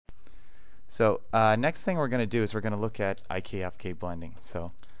So next thing we're going to do is we're going to look at IK-FK blending.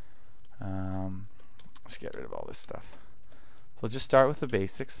 So let's get rid of all this stuff. So let's just start with the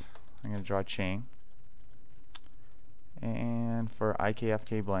basics. I'm going to draw a chain. And for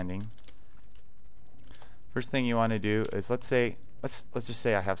IK-FK blending, first thing you want to do is let's just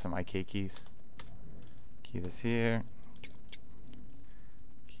say I have some IK keys. Key this here.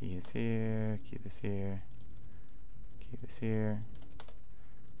 Key is here. Key this here. Key this here.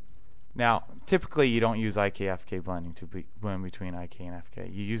 Now, typically you don't use IK-FK blending to blend between IK and FK.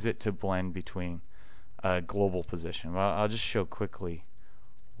 You use it to blend between a global position. Well, I'll just show quickly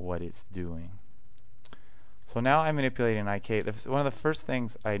what it's doing. So now I'm manipulating IK. One of the first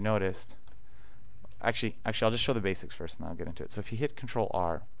things I noticed, actually I'll just show the basics first and then I'll get into it. So if you hit Control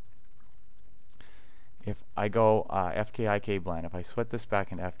R, if I go FK IK blend, if I sweat this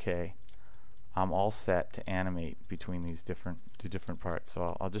back into FK, I'm all set to animate between these different parts.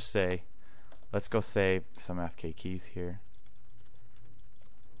 So I'll just say, let's go save some FK keys here.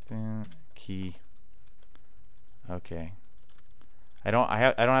 Then key. Okay. I don't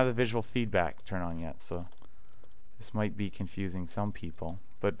have the visual feedback turned on yet, so this might be confusing some people.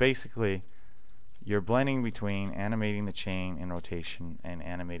 But basically, you're blending between animating the chain in rotation and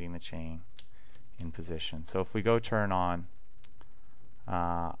animating the chain in position. So if we go turn on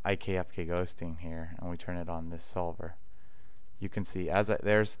IK-FK ghosting here, and we turn it on this solver, you can see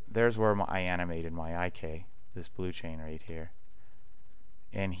there's where I animated my IK, this blue chain right here,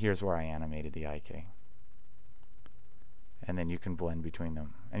 and here's where I animated the IK. And then you can blend between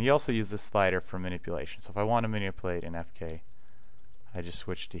them. And you also use this slider for manipulation. So if I want to manipulate an FK, I just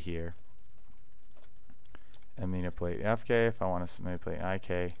switch to here and manipulate FK. If I want to manipulate an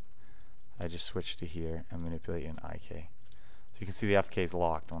IK, I just switch to here and manipulate an IK. So you can see the FK is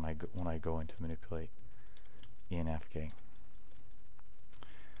locked when I go into manipulate in FK.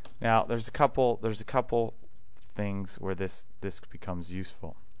 Now there's a couple things where this becomes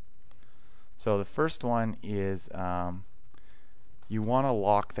useful. So the first one is you want to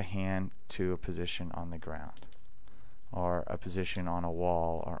lock the hand to a position on the ground, or a position on a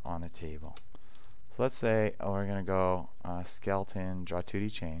wall or on a table. So let's say we're going to go skeleton, draw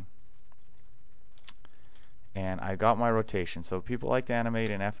 2D chain. And I got my rotation. So people like to animate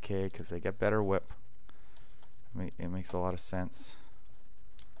in FK because they get better whip. It makes a lot of sense.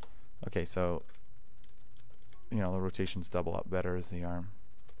 Okay, so the rotations double up better as the arm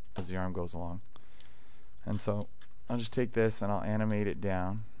goes along. And so I'll just take this and I'll animate it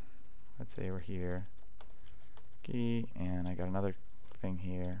down. Let's say we're here. Key, and I got another thing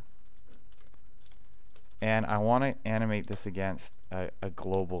here. And I want to animate this against a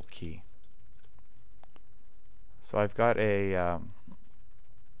global key. So I've got I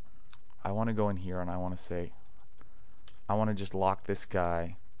want to go in here and I want to say, I want to just lock this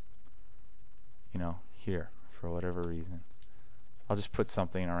guy, here for whatever reason. I'll just put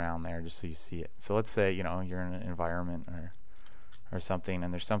something around there just so you see it. So let's say, you're in an environment or something,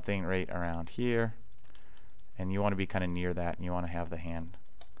 and there's something right around here, and you want to be kind of near that, and you want to have the hand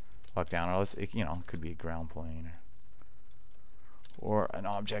locked down. Or it could be a ground plane or an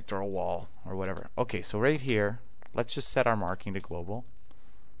object or a wall or whatever. Okay, so right here, let's just set our marking to global.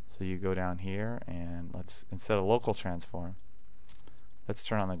 So you go down here and instead of local transform, let's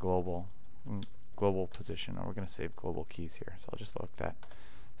turn on the global position, and we're going to save global keys here. So I'll just lock that.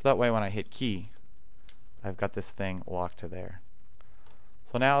 So that way when I hit key, I've got this thing locked to there.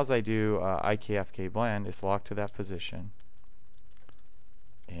 So now as I do IK-FK blend, it's locked to that position.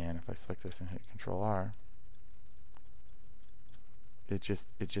 And if I select this and hit Control R, it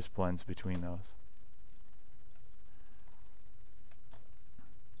just blends between those.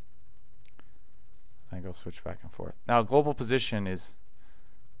 I go switch back and forth. Now global position is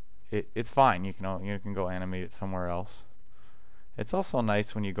it's fine. You can go animate it somewhere else. It's also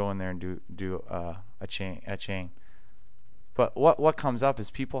nice when you go in there and do a chain. But what comes up is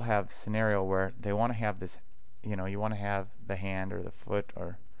people have a scenario where they want to have this, you want to have the hand or the foot,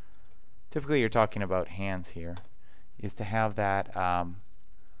 or typically you're talking about hands here, is to have that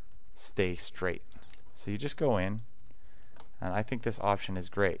stay straight. So you just go in, and I think this option is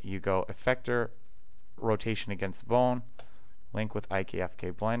great. You go effector rotation against bone, link with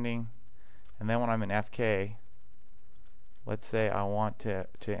IK-FK blending, and then when I'm in FK, let's say I want to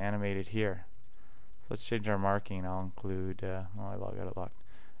animate it here. Let's change our marking. I'll include I got it locked.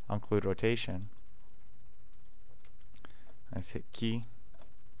 I'll include rotation. Let's hit key,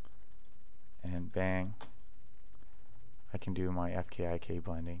 and bang, I can do my FK IK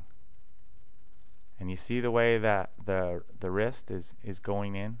blending. And you see the way that the wrist is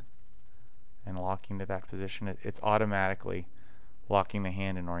going in and locking to that position. It's automatically locking the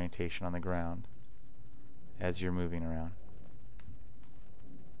hand in orientation on the ground as you're moving around,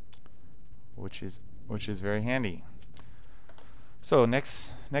 which is very handy. So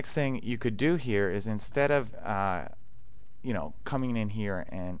next thing you could do here is, instead of coming in here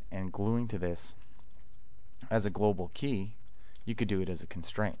and gluing to this as a global key, you could do it as a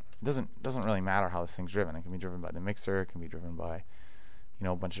constraint. It doesn't really matter how this thing's driven. It can be driven by the mixer. It can be driven by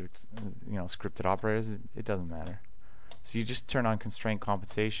a bunch of scripted operators. It doesn't matter. So you just turn on constraint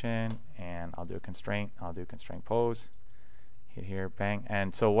compensation, and I'll do a constraint. I'll do a constraint pose. Hit here, bang.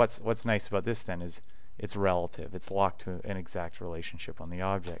 And so what's nice about this then is it's relative. It's locked to an exact relationship on the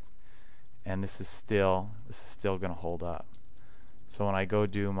object, and this is still going to hold up. So when I go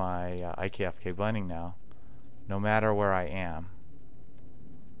do my IKFK blending now, no matter where I am,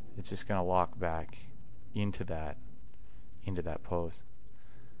 it's just going to lock back into that pose.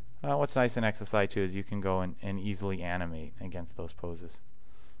 What's nice in XSI too is you can go and easily animate against those poses.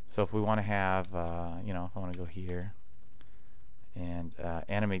 So if we want to have, if I want to go here and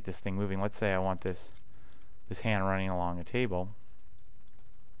animate this thing moving, let's say I want this hand running along a table,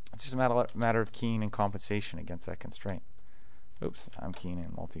 it's just a matter of keying and compensation against that constraint. Oops, I'm keying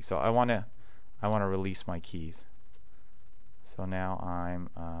in multi. So I want to release my keys. So now I'm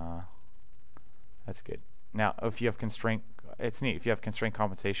that's good. Now if you have constraint, it's neat. If you have constraint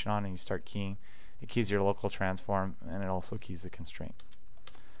compensation on and you start keying, it keys your local transform, and it also keys the constraint.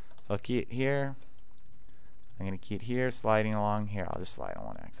 So I'll key it here. I'm going to key it here, sliding along here. I'll just slide on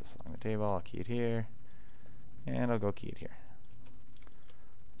one axis along the table. I'll key it here, and I'll go key it here.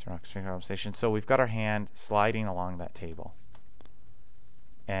 Turn on constraint compensation. So we've got our hand sliding along that table,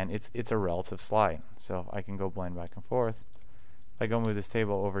 and it's a relative slide. So I can go blend back and forth. If I go move this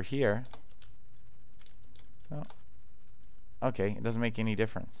table over here, oh, okay, it doesn't make any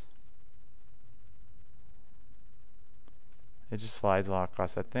difference. It just slides along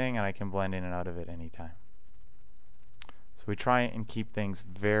across that thing, and I can blend in and out of it anytime. So we try and keep things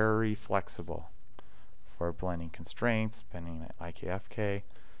very flexible for blending constraints, blending IKFK,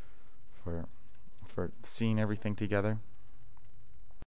 for seeing everything together.